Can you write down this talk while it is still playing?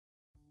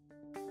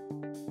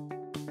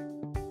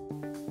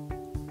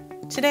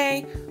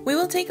Today, we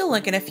will take a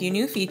look at a few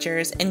new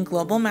features in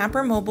Global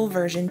Mapper Mobile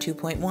version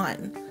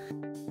 2.1.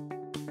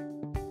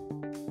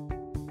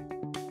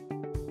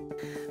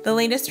 The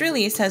latest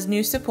release has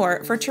new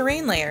support for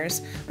terrain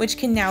layers, which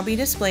can now be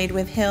displayed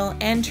with hill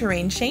and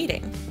terrain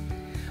shading.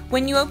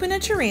 When you open a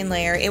terrain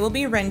layer, it will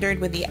be rendered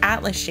with the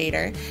Atlas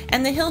shader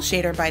and the hill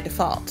shader by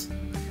default.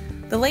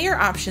 The layer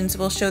options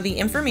will show the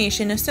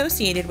information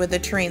associated with the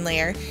terrain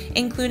layer,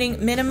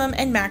 including minimum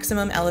and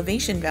maximum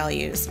elevation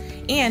values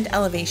and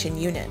elevation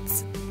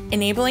units.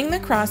 Enabling the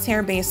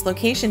crosshair-based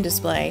location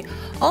display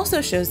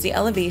also shows the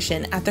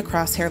elevation at the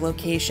crosshair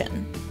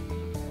location.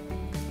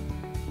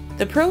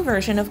 The Pro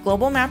version of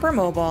Global Mapper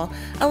Mobile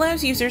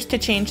allows users to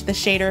change the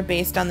shader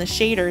based on the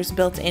shaders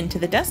built into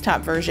the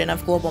desktop version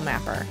of Global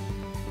Mapper.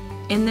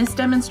 In this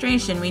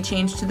demonstration, we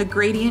change to the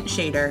gradient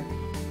shader.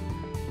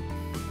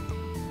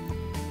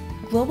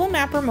 Global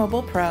Mapper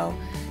Mobile Pro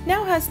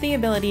now has the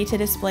ability to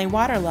display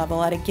water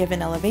level at a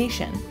given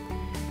elevation.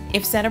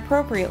 If set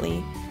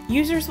appropriately,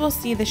 users will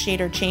see the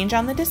shader change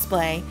on the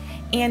display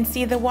and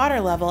see the water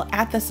level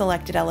at the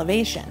selected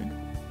elevation.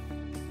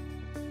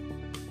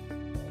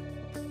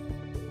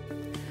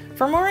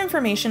 For more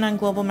information on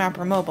Global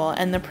Mapper Mobile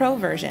and the Pro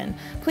version,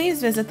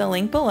 please visit the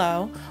link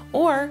below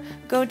or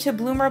go to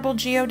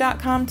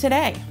bloomerblegeo.com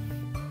today.